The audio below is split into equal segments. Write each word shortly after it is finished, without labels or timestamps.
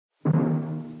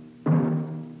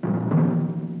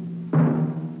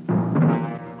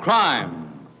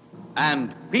crime,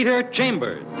 and Peter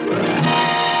Chambers.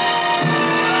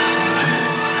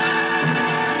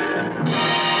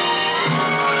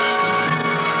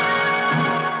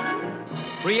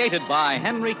 Created by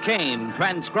Henry Kane,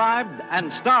 transcribed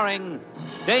and starring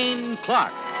Dane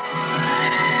Clark.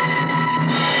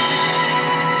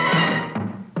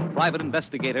 Private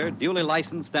investigator, duly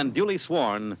licensed and duly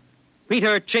sworn,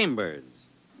 Peter Chambers.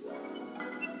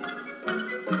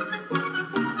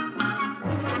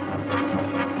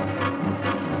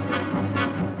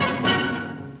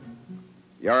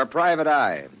 You're a private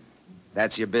eye.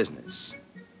 That's your business.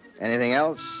 Anything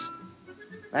else?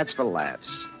 That's for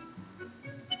laughs.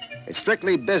 It's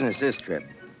strictly business this trip.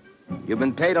 You've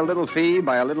been paid a little fee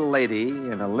by a little lady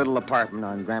in a little apartment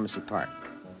on Gramercy Park.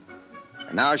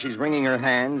 And now she's wringing her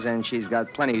hands, and she's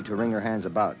got plenty to wring her hands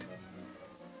about.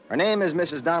 Her name is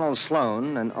Mrs. Donald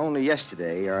Sloane, and only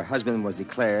yesterday her husband was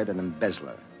declared an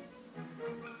embezzler.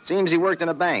 Seems he worked in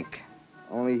a bank,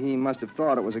 only he must have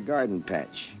thought it was a garden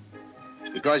patch.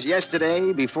 Because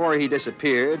yesterday, before he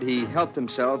disappeared, he helped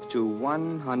himself to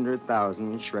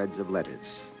 100,000 shreds of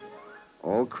lettuce.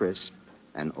 All crisp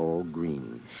and all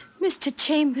green. Mr.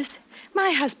 Chambers,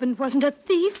 my husband wasn't a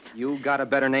thief. You got a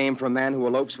better name for a man who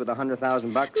elopes with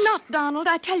 $100,000? Not Donald.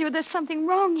 I tell you, there's something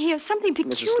wrong here, something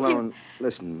peculiar. Mrs. Sloane,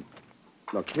 listen.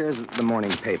 Look, here's the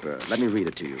morning paper. Let me read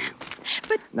it to you.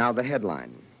 But... Now, the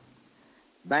headline.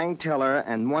 Bank teller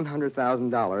and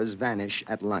 $100,000 vanish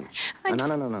at lunch.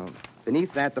 No.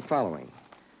 Beneath that, the following.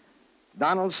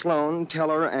 Donald Sloane,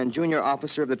 teller and junior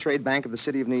officer of the Trade Bank of the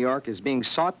City of New York, is being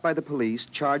sought by the police,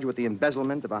 charged with the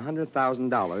embezzlement of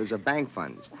 $100,000 of bank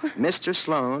funds. Mr.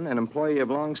 Sloane, an employee of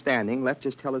long standing, left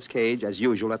his teller's cage as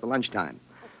usual at the lunchtime.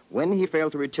 When he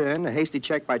failed to return, a hasty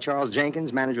check by Charles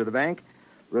Jenkins, manager of the bank,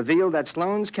 revealed that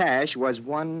Sloane's cash was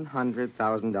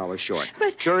 $100,000 short.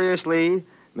 But... Curiously,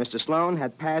 Mr. Sloane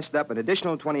had passed up an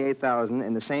additional $28,000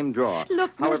 in the same drawer.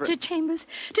 Look, However, Mr. Chambers,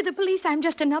 to the police, I'm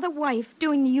just another wife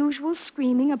doing the usual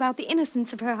screaming about the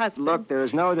innocence of her husband. Look,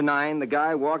 there's no denying the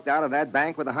guy walked out of that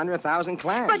bank with 100,000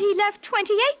 clams. But he left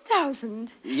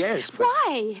 28,000. Yes, but...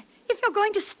 Why? If you're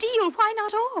going to steal, why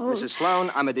not all? Mrs.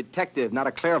 Sloane, I'm a detective, not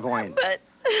a clairvoyant. But...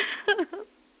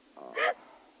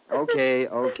 Okay.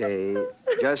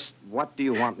 Just what do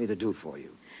you want me to do for you?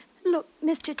 Look,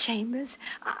 Mr. Chambers,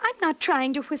 I'm not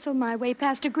trying to whistle my way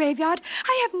past a graveyard.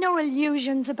 I have no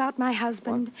illusions about my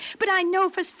husband. What? But I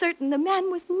know for certain the man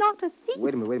was not a thief.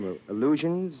 Wait a minute.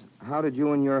 Illusions? How did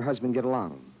you and your husband get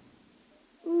along?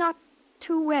 Not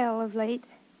too well of late.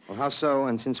 Well, how so,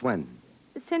 and since when?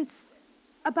 Since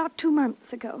about 2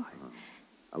 months ago.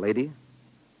 A lady?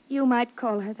 You might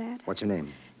call her that. What's her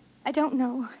name? I don't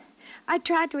know. I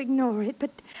tried to ignore it, but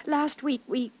last week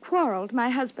we quarreled, my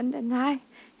husband and I,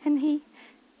 and he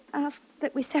asked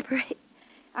that we separate.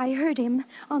 I heard him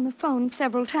on the phone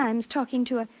several times talking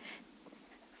to a...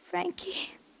 Frankie.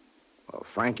 Well,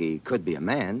 Frankie could be a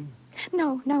man.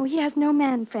 No, he has no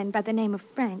man friend by the name of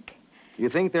Frank. Do you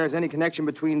think there's any connection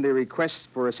between the request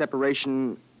for a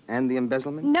separation and the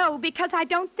embezzlement? No, because I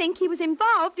don't think he was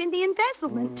involved in the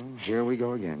embezzlement. Here we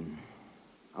go again.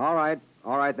 All right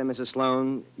then, Mrs.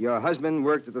 Sloane. Your husband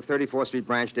worked at the 34th Street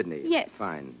branch, didn't he? Yes.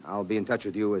 Fine. I'll be in touch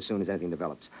with you as soon as anything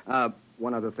develops.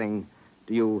 One other thing.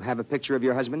 Do you have a picture of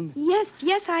your husband? Yes,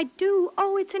 I do.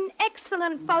 Oh, it's an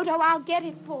excellent photo. I'll get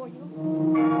it for you.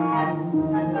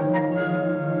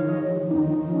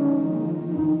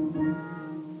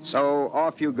 So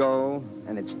off you go,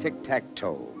 and it's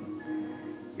tic-tac-toe.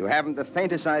 You haven't the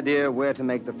faintest idea where to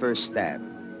make the first stab.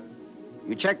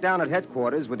 You check down at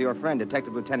headquarters with your friend,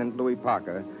 Detective Lieutenant Louis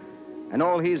Parker, and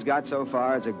all he's got so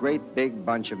far is a great big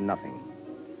bunch of nothing.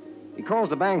 He calls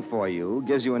the bank for you,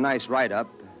 gives you a nice write-up,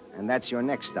 and that's your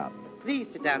next stop. Please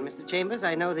sit down, Mr. Chambers.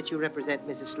 I know that you represent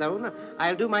Mrs. Sloane.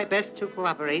 I'll do my best to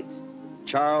cooperate.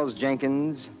 Charles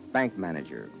Jenkins, bank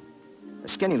manager. A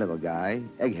skinny little guy,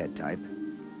 egghead type.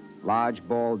 Large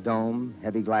bald dome,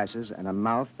 heavy glasses, and a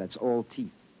mouth that's all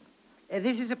teeth.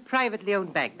 This is a privately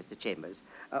owned bank, Mr. Chambers.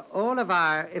 All of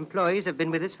our employees have been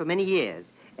with us for many years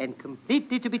and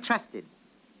completely to be trusted.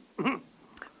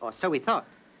 Or so we thought.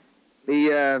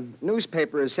 The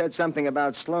newspaper has said something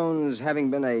about Sloane's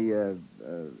having been a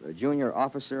junior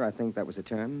officer. I think that was the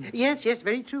term. Yes,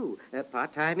 very true.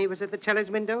 Part-time he was at the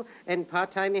teller's window, and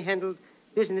part-time he handled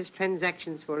business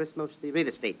transactions for us, mostly real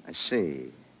estate. I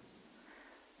see.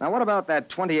 Now, what about that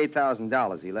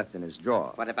 $28,000 he left in his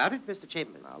drawer? What about it, Mr.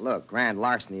 Chambers? Now, look, grand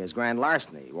larceny is grand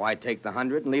larceny. Why take the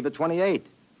 100 and leave the 28?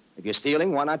 If you're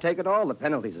stealing, why not take it all? The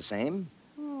penalty's the same.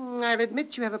 I'll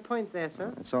admit you have a point there,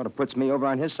 sir. It sort of puts me over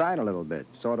on his side a little bit.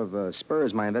 Sort of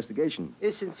spurs my investigation.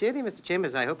 Sincerely, Mr.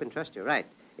 Chambers, I hope and trust you're right.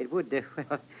 It would,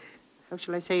 how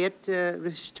shall I say it,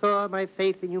 restore my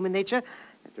faith in human nature.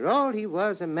 After all, he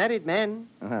was a married man.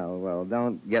 Well,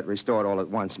 don't get restored all at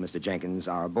once, Mr. Jenkins.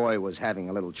 Our boy was having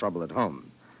a little trouble at home.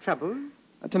 Trouble?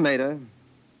 A tomato.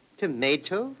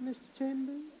 Tomato, Mr.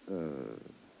 Chambers?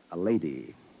 A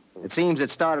lady. It seems it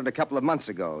started a couple of months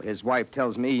ago. His wife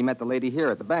tells me he met the lady here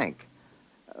at the bank.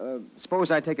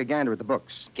 Suppose I take a gander at the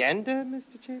books. Gander,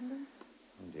 Mr. Chambers?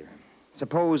 Oh, dear.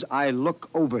 Suppose I look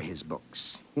over his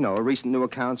books. You know, recent new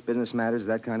accounts, business matters,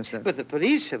 that kind of stuff. But the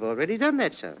police have already done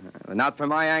that, sir. Not from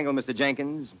my angle, Mr.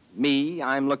 Jenkins.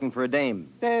 I'm looking for a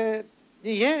dame.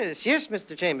 Yes,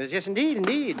 Mr. Chambers. Yes, indeed.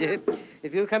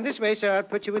 If you'll come this way, sir, I'll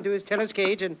put you into his teller's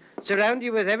cage and surround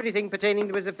you with everything pertaining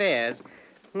to his affairs.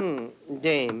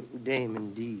 Dame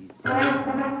indeed.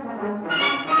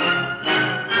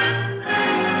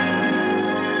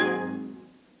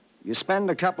 You spend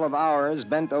a couple of hours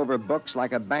bent over books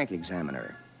like a bank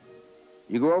examiner.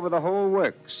 You go over the whole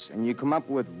works, and you come up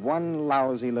with one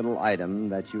lousy little item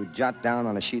that you jot down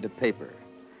on a sheet of paper.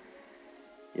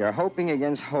 You're hoping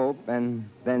against hope, and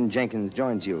then Jenkins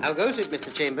joins you. How goes it,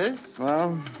 Mr. Chambers?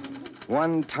 Well,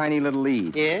 one tiny little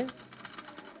lead. Yes?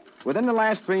 Within the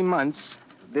last 3 months,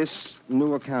 this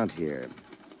new account here.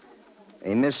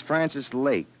 A Miss Frances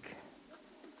Lake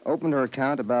opened her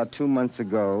account about 2 months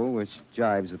ago, which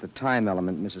jives with the time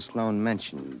element Mrs. Sloane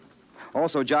mentioned.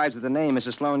 Also jives with the name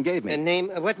Mrs. Sloane gave me. A name?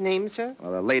 What name, sir?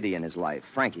 Well, a lady in his life,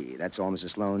 Frankie. That's all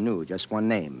Mrs. Sloane knew. Just one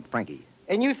name, Frankie.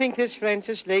 And you think this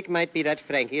Frances Lake might be that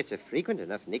Frankie? It's a frequent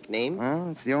enough nickname.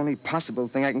 Well, it's the only possible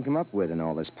thing I can come up with in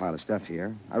all this pile of stuff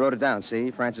here. I wrote it down,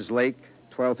 see? Frances Lake,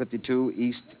 1252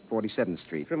 East 47th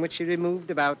Street. From which she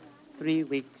removed about 3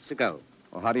 weeks ago.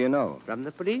 Well, how do you know? From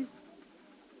the police?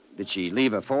 Did she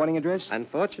leave a forwarding address?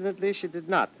 Unfortunately, she did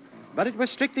not. But it was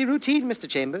strictly routine, Mr.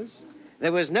 Chambers.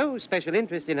 There was no special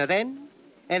interest in her then,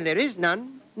 and there is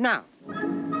none now.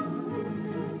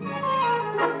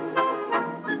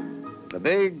 The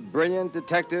big, brilliant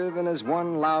detective and his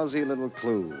one lousy little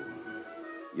clue.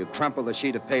 You crumple the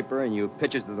sheet of paper and you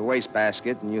pitch it to the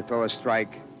wastebasket and you throw a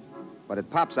strike. But it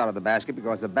pops out of the basket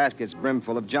because the basket's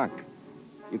brimful of junk.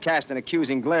 You cast an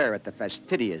accusing glare at the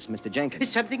fastidious Mr. Jenkins. Is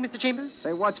something, Mr. Chambers?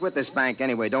 Say, what's with this bank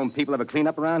anyway? Don't people ever clean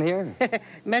up around here?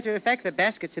 Matter of fact, the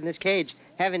baskets in this cage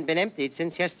haven't been emptied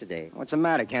since yesterday. What's the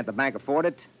matter? Can't the bank afford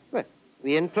it? Well,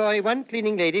 we employ one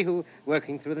cleaning lady who,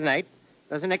 working through the night,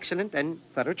 does an excellent and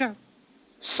thorough job.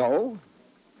 So?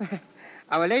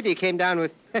 Our lady came down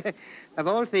with, of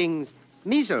all things,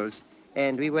 measles,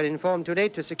 and we were informed too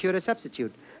late to secure a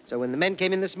substitute. So when the men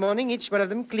came in this morning, each one of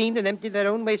them cleaned and emptied their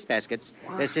own wastebaskets.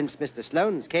 Since Mr.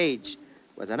 Sloane's cage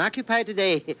was unoccupied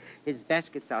today, his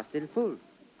baskets are still full.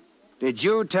 Did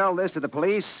you tell this to the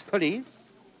police? Police?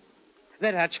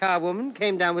 That our charwoman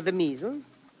came down with the measles?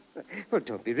 Well,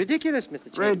 don't be ridiculous,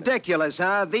 Mr. Chambers. Ridiculous,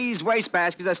 huh? These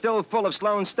wastebaskets are still full of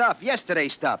Sloane's stuff,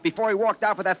 yesterday's stuff, before he walked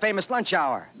out for that famous lunch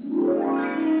hour.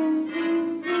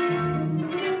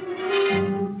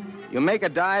 You make a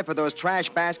dive for those trash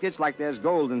baskets like there's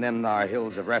gold in them thar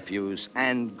hills of refuse.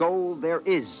 And gold there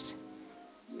is.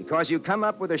 Because you come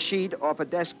up with a sheet off a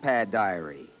desk pad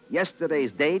diary.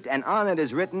 Yesterday's date, and on it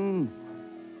is written,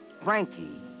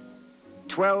 Frankie,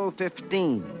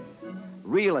 1215,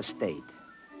 real estate,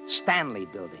 Stanley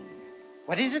Building.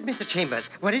 What is it, Mr. Chambers?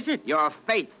 What is it? Your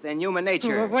faith in human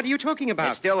nature. Well, what are you talking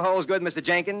about? It still holds good, Mr.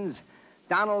 Jenkins.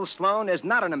 Donald Sloane is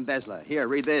not an embezzler. Here,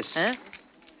 read this. Huh?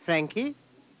 Frankie,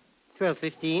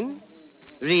 1215,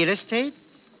 real estate,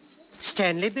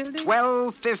 Stanley Building?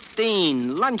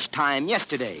 12:15, lunchtime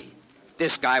yesterday.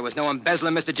 This guy was no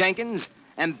embezzler, Mr. Jenkins.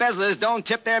 Embezzlers don't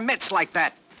tip their mitts like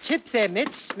that. Tip their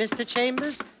mitts, Mr.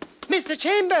 Chambers? Mr.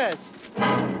 Chambers!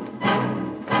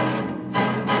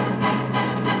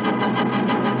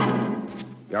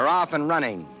 You're off and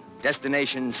running.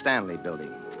 Destination Stanley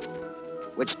Building.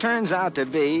 Which turns out to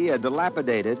be a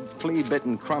dilapidated,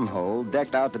 flea-bitten crumhole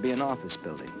decked out to be an office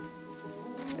building.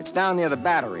 It's down near the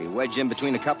Battery, wedged in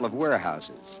between a couple of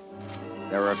warehouses.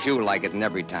 There are a few like it in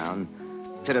every town,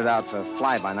 fitted out for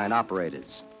fly-by-night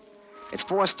operators. It's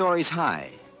 4 stories high.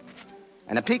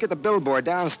 And a peek at the billboard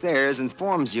downstairs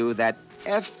informs you that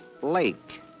F.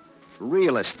 Lake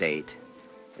Real Estate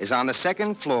is on the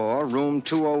 2nd floor, room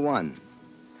 201.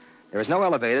 There is no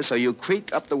elevator, so you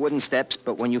creak up the wooden steps,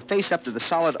 but when you face up to the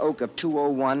solid oak of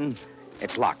 201,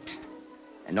 it's locked,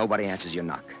 and nobody answers your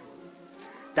knock.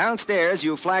 Downstairs,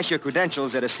 you flash your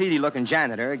credentials at a seedy-looking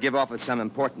janitor, give off with some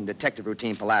important detective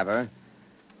routine palaver,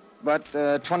 but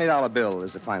a $20 bill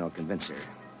is the final convincer.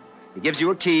 He gives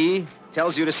you a key,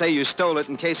 tells you to say you stole it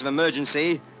in case of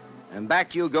emergency, and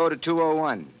back you go to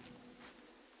 201.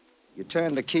 You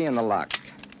turn the key in the lock,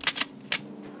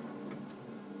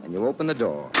 and you open the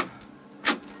door.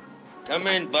 Come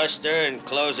in, Buster, and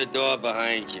close the door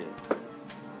behind you.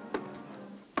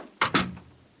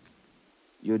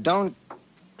 You don't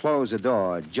close the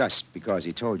door just because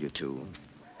he told you to.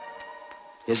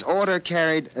 His order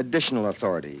carried additional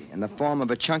authority in the form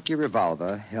of a chunky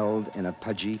revolver held in a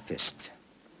pudgy fist.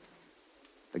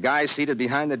 The guy seated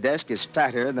behind the desk is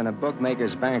fatter than a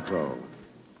bookmaker's bankroll.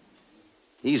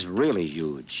 He's really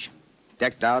huge,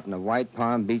 decked out in a white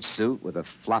Palm Beach suit with a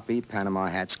floppy Panama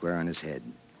hat square on his head.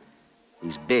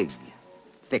 He's big,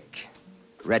 thick,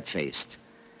 red-faced,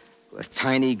 with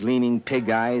tiny, gleaming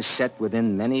pig eyes set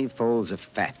within many folds of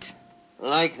fat.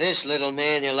 Like this, little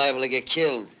man, you're liable to get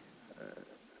killed.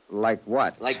 Like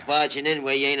what? Like barging in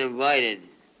where you ain't invited.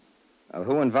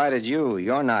 Who invited you?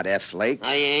 You're not F. Lake.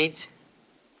 I ain't.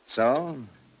 So?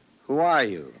 Who are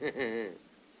you?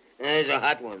 There's a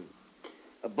hot one.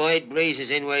 A bird breezes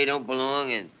in where he don't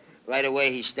belong, and right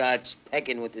away he starts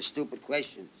pecking with the stupid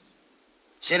questions.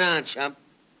 Sit down, chump.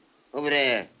 Over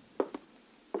there.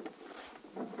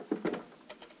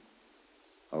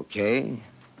 Okay,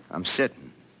 I'm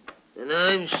sitting. And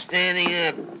I'm standing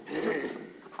up.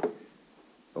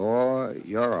 Oh,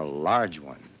 you're a large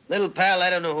one. Little pal, I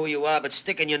don't know who you are, but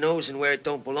sticking your nose in where it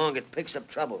don't belong, it picks up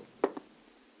trouble.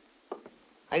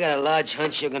 I got a large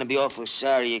hunch you're going to be awful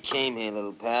sorry you came here,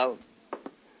 little pal.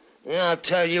 Yeah, I'll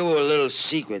tell you a little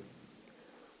secret.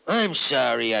 I'm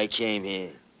sorry I came here.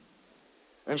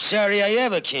 I'm sorry I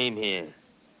ever came here.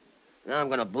 Now I'm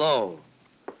going to blow.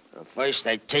 Now, first,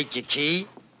 I take your key,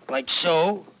 like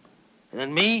so. And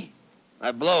then me,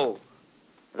 I blow.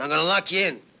 And I'm going to lock you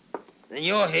in. Then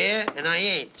you're here, and I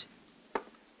ain't.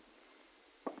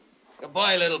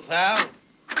 Goodbye, little pal.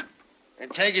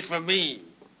 And take it from me.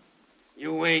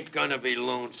 You ain't gonna be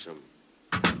lonesome.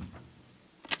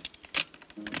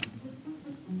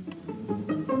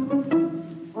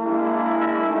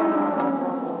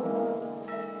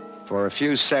 For a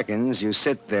few seconds, you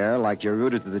sit there like you're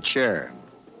rooted to the chair.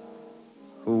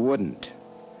 Who wouldn't?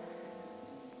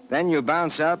 Then you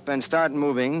bounce up and start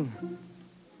moving.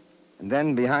 And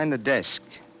then behind the desk,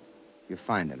 you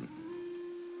find him.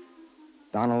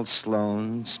 Donald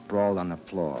Sloane sprawled on the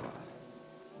floor,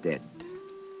 dead.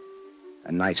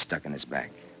 A knife stuck in his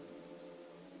back.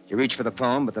 You reach for the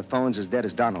phone, but the phone's as dead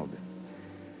as Donald.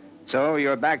 So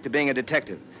you're back to being a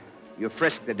detective. You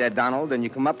frisk the dead Donald, and you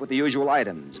come up with the usual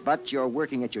items. But you're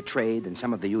working at your trade, and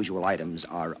some of the usual items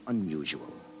are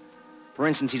unusual. For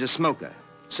instance, he's a smoker,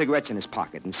 cigarettes in his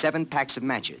pocket, and 7 packs of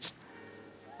matches.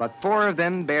 But 4 of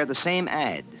them bear the same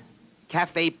ad.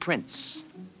 Cafe Prince.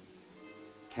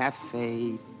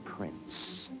 Cafe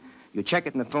Prince. You check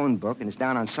it in the phone book, and it's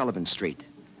down on Sullivan Street.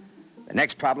 The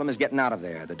next problem is getting out of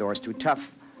there. The door's too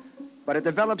tough. But it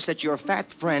develops that your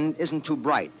fat friend isn't too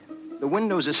bright. The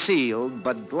windows are sealed,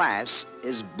 but glass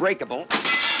is breakable.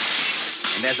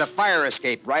 And there's a fire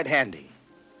escape right handy.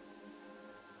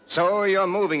 So you're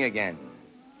moving again.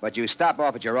 But you stop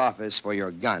off at your office for your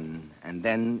gun, and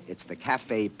then it's the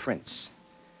Cafe Prince.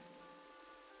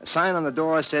 A sign on the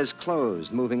door says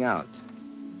closed, moving out.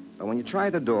 But when you try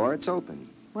the door, it's open.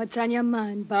 What's on your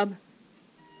mind, Bub?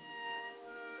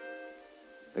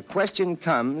 The question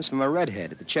comes from a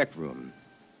redhead at the check room.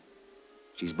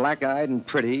 She's black-eyed and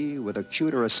pretty, with a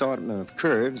cuter assortment of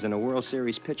curves than a World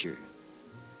Series pitcher.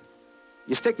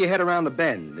 You stick your head around the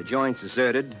bend. The joint's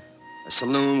deserted, a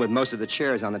saloon with most of the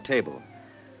chairs on the table.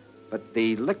 But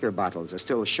the liquor bottles are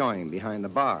still showing behind the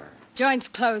bar. Joint's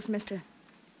closed, mister.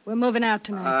 We're moving out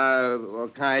tonight. Well,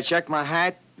 can I check my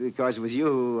hat? Because with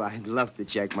you, I'd love to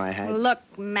check my hat. Look,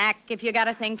 Mac, if you got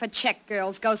a thing for check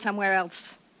girls, go somewhere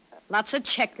else. Lots of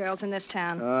check girls in this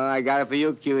town. I got it for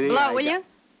you, cutie. Blow, will you?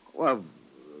 Well,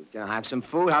 can I have some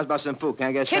food? How about some food? Can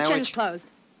I get a sandwich? Kitchen's closed.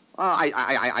 Oh,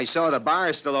 I saw the bar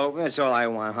is still open. That's all I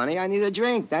want, honey. I need a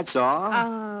drink, that's all.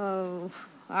 Oh,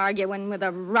 arguing with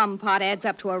a rum pot adds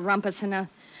up to a rumpus, and a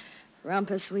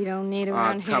rumpus we don't need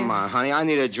around here. Oh, come on, honey. I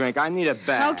need a drink. I need a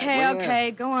bag.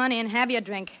 Okay. Go on in. Have your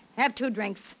drink. Have 2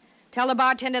 drinks. Tell the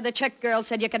bartender the check girl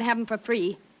said you could have them for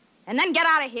free. And then get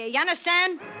out of here. You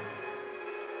understand?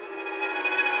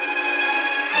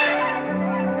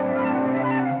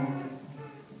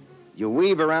 You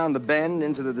weave around the bend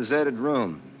into the deserted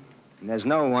room, and there's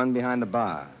no one behind the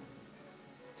bar.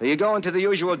 So you go into the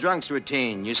usual drunk's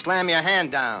routine. You slam your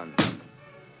hand down.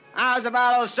 How's the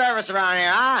bottle of service around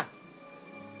here, huh?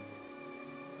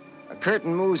 A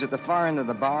curtain moves at the far end of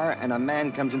the bar, and a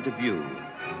man comes into view.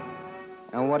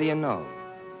 And what do you know?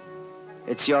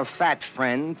 It's your fat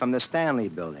friend from the Stanley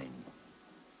building.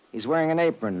 He's wearing an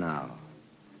apron now.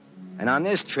 And on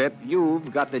this trip,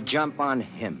 you've got the jump on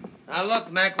him. Now,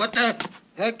 look, Mac, what the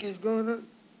heck is going on?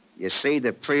 You see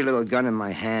the pretty little gun in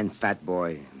my hand, fat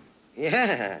boy?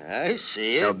 Yeah, I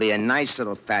see it. So be a nice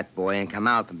little fat boy and come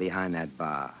out from behind that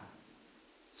bar.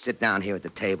 Sit down here at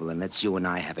the table and let's you and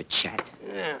I have a chat.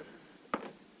 Yeah.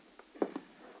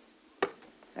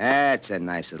 That's a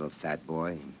nice little fat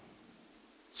boy.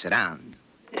 Sit down.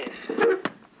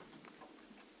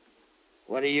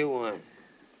 What do you want?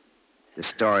 The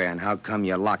story on how come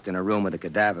you're locked in a room with a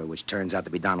cadaver, which turns out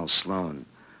to be Donald Sloane,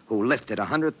 who lifted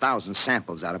 100,000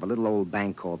 samples out of a little old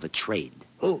bank called the Trade.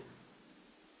 Who?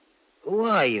 Who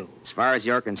are you? As far as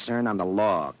you're concerned, I'm the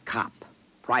law, cop,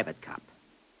 private cop.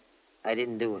 I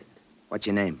didn't do it. What's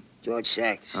your name? George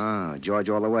Sachs. Oh, George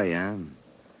all the way, huh?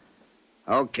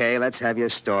 Okay, let's have your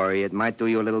story. It might do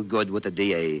you a little good with the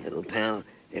DA. Little pal,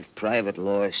 if private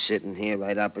law is sitting here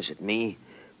right opposite me,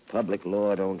 public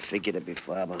law don't figure to be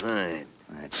far behind.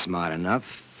 That's smart enough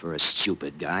for a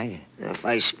stupid guy. Now, if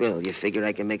I spill, you figure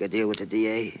I can make a deal with the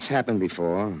DA? It's happened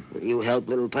before. Will you help,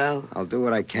 little pal? I'll do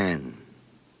what I can.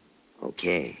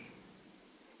 Okay.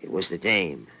 It was the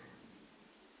dame.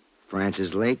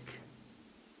 Francis Lake?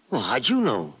 Well, how'd you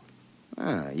know?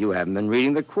 You haven't been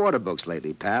reading the quarter books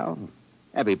lately, pal.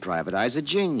 Every private eye's a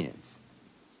genius.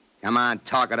 Come on,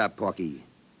 talk it up, Porky.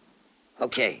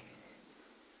 Okay.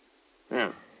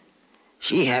 Now,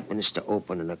 she happens to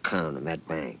open an account in that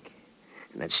bank.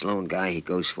 And that Sloane guy, he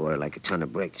goes for her like a ton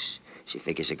of bricks. She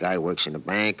figures a guy works in a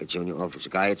bank, a junior officer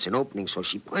guy, it's an opening, so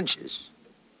she punches.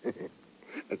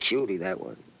 A cutie, that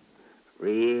one.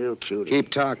 Real cutie. Keep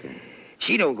talking.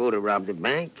 She don't go to rob the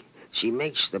bank. She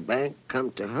makes the bank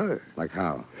come to her. Like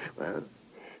how? Well,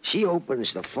 she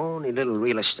opens the phony little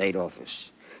real estate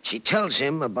office. She tells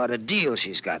him about a deal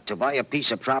she's got to buy a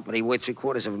piece of property worth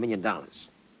 $750,000.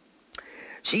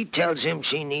 She tells him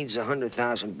she needs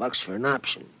 $100,000 for an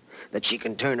option, that she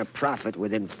can turn a profit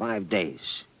within 5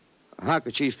 days. How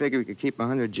could she figure we could keep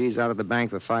 100 G's out of the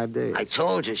bank for 5 days? I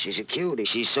told you she's a cutie.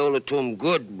 She sold it to him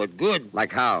good, but good.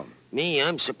 Like how? Me,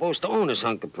 I'm supposed to own this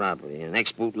hunk of property. An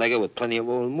ex-bootlegger with plenty of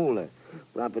old moolah.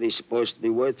 Property's supposed to be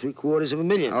worth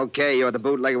 $750,000. Okay, you're the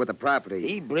bootlegger with the property.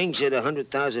 He brings her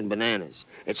 100,000 bananas.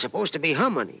 It's supposed to be her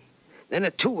money. Then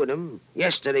the two of them,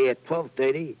 yesterday at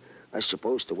 12:30, are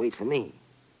supposed to wait for me.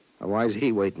 Why is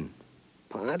he waiting?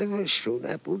 Part of a shrewd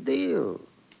apple deal.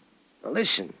 Now,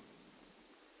 listen.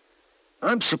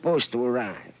 I'm supposed to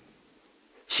arrive.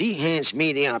 She hands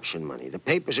me the option money. The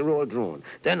papers are all drawn.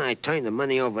 Then I turn the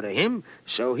money over to him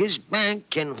so his bank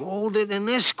can hold it in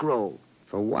escrow.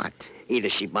 For what? Either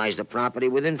she buys the property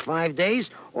within 5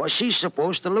 days, or she's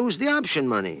supposed to lose the option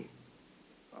money.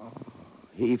 Oh,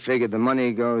 he figured the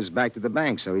money goes back to the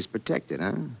bank, so he's protected,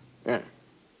 huh? Yeah.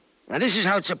 Now, this is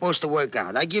how it's supposed to work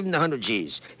out. I give him the 100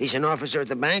 G's. He's an officer at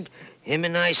the bank. Him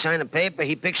and I sign a paper.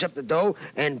 He picks up the dough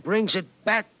and brings it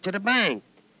back to the bank.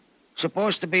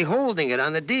 Supposed to be holding it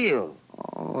on the deal.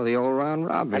 Oh, the old round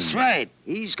robin. That's right.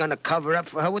 He's going to cover up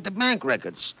for her with the bank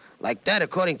records. Like that,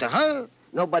 according to her,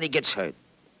 nobody gets hurt.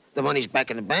 The money's back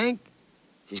in the bank.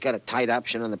 She's got a tight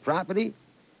option on the property.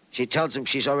 She tells him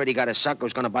she's already got a sucker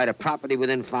who's going to buy the property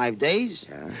within 5 days.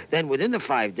 Yeah. Then within the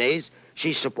 5 days,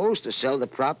 she's supposed to sell the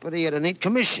property at a neat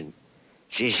commission.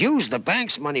 She's used the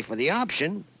bank's money for the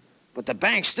option, but the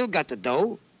bank still got the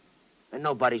dough, and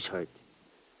nobody's hurt.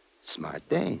 Smart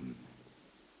dame.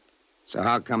 So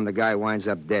how come the guy winds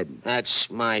up dead? That's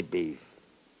my beef.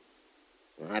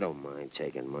 I don't mind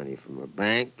taking money from a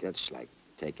bank. That's like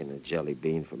taking a jelly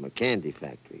bean from a candy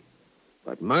factory.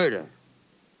 But murder,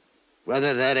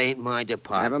 brother, that ain't my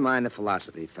department. Never mind the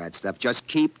philosophy, fat stuff. Just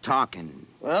keep talking.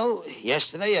 Well,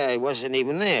 yesterday I wasn't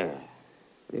even there.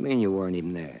 What do you mean you weren't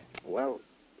even there? Well,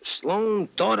 Sloane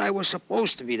thought I was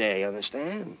supposed to be there, you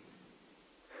understand?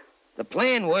 The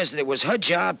plan was that it was her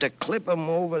job to clip him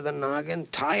over the noggin,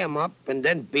 tie him up, and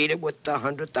then beat it with the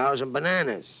 100,000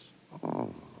 bananas. Oh.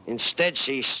 Instead,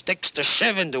 she sticks the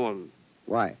shiv into him.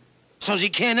 Why? So he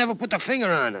can't ever put the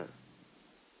finger on her.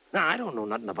 Now, I don't know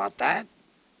nothing about that.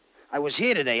 I was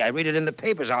here today. I read it in the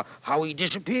papers, how he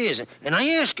disappears, and I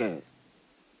ask her.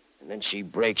 And then she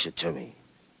breaks it to me.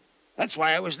 That's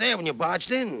why I was there when you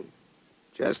barged in.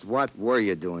 Just what were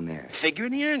you doing there?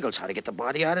 Figuring the angles, how to get the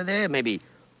body out of there, maybe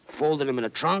folding him in a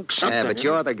trunk, something. Yeah, but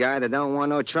you're the guy that don't want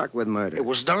no truck with murder. It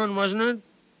was done, wasn't it?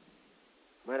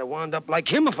 Might have wound up like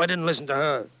him if I didn't listen to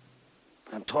her.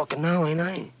 But I'm talking now, ain't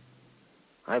I?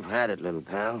 I've had it, little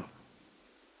pal.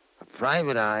 A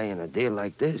private eye in a deal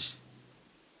like this.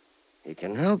 It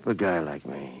can help a guy like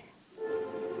me.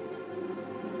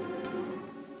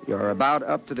 You're about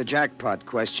up to the jackpot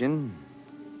question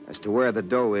as to where the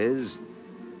dough is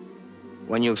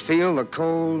when you feel the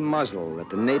cold muzzle at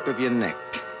the nape of your neck.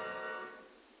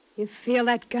 You feel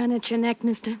that gun at your neck,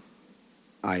 mister?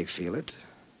 I feel it.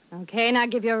 Okay, now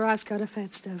give your Roscoe the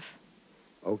fat stuff.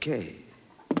 Okay.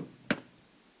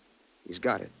 He's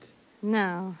got it.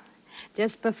 No.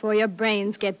 Just before your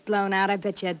brains get blown out, I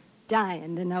bet you're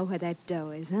dying to know where that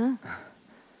dough is, huh?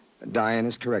 Diane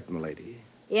is correct, m'lady.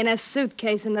 In a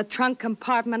suitcase in the trunk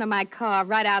compartment of my car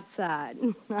right outside.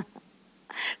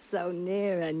 So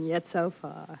near and yet so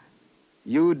far.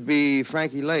 You'd be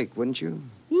Frankie Lake, wouldn't you?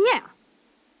 Yeah,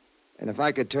 And if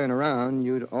I could turn around,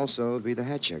 you'd also be the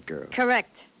hat check girl.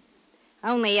 correct.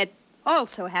 Only it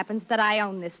also happens that I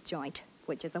own this joint,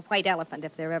 which is a white elephant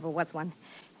if there ever was one.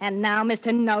 And now,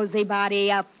 Mr. Nosybody,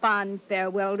 a fond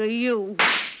farewell to you.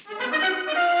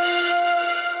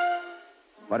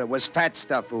 But it was Fat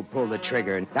Stuff who pulled the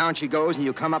trigger. And down she goes, and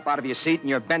you come up out of your seat, and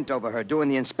you're bent over her doing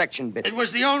the inspection bit. It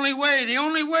was the only way.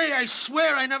 I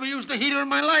swear I never used a heater in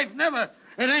my life. Never.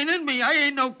 It ain't in me. I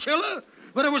ain't no killer.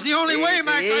 But it was the only way,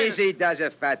 Mac. Easy does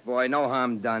it, fat boy. No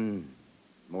harm done.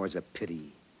 More's a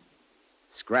pity.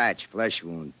 Scratch, flesh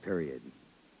wound, period.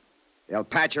 They'll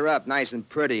patch her up nice and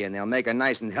pretty, and they'll make her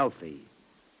nice and healthy.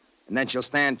 And then she'll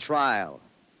stand trial,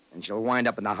 and she'll wind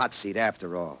up in the hot seat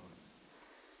after all.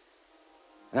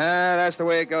 That's the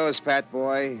way it goes, fat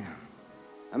boy.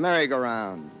 A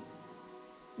merry-go-round.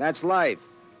 That's life.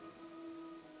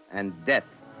 And death.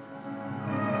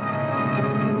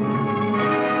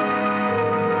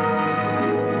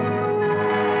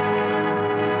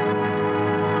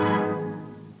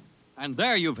 And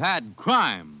there you've had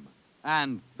Crime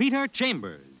and Peter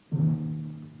Chambers.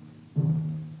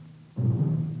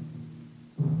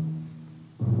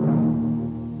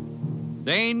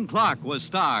 Dane Clark was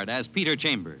starred as Peter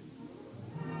Chambers.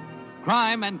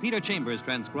 Crime and Peter Chambers,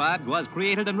 transcribed, was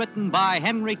created and written by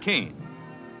Henry Kane.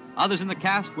 Others in the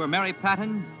cast were Mary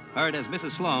Patton, heard as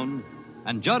Mrs. Sloane,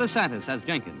 and Joe DeSantis as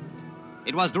Jenkins.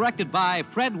 It was directed by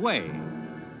Fred Way.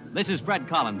 This is Fred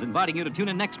Collins inviting you to tune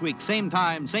in next week, same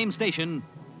time, same station,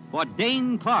 for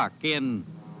Dane Clark in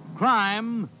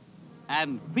Crime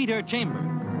and Peter Chambers.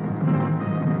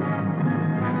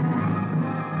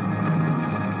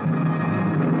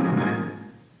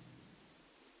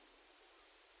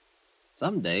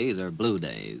 Some days are blue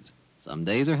days. Some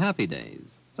days are happy days.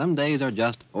 Some days are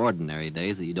just ordinary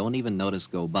days that you don't even notice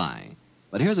go by.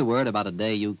 But here's a word about a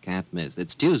day you can't miss.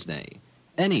 It's Tuesday.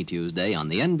 Any Tuesday on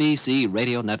the NBC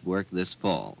radio network this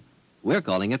fall. We're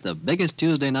calling it the biggest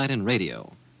Tuesday night in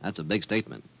radio. That's a big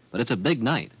statement, but it's a big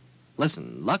night.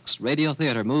 Listen, Lux Radio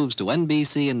Theater moves to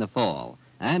NBC in the fall,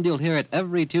 and you'll hear it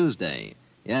every Tuesday.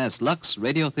 Yes, Lux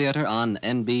Radio Theater on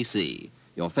NBC.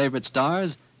 Your favorite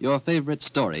stars, your favorite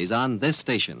stories on this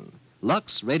station.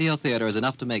 Lux Radio Theater is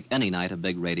enough to make any night a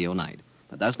big radio night.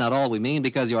 But that's not all we mean,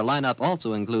 because your lineup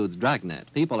also includes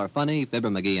Dragnet, People Are Funny, Fibber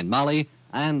McGee and Molly,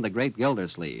 and The Great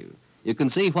Gildersleeve. You can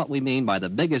see what we mean by the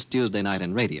biggest Tuesday night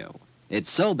in radio. It's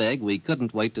so big, we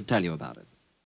couldn't wait to tell you about it.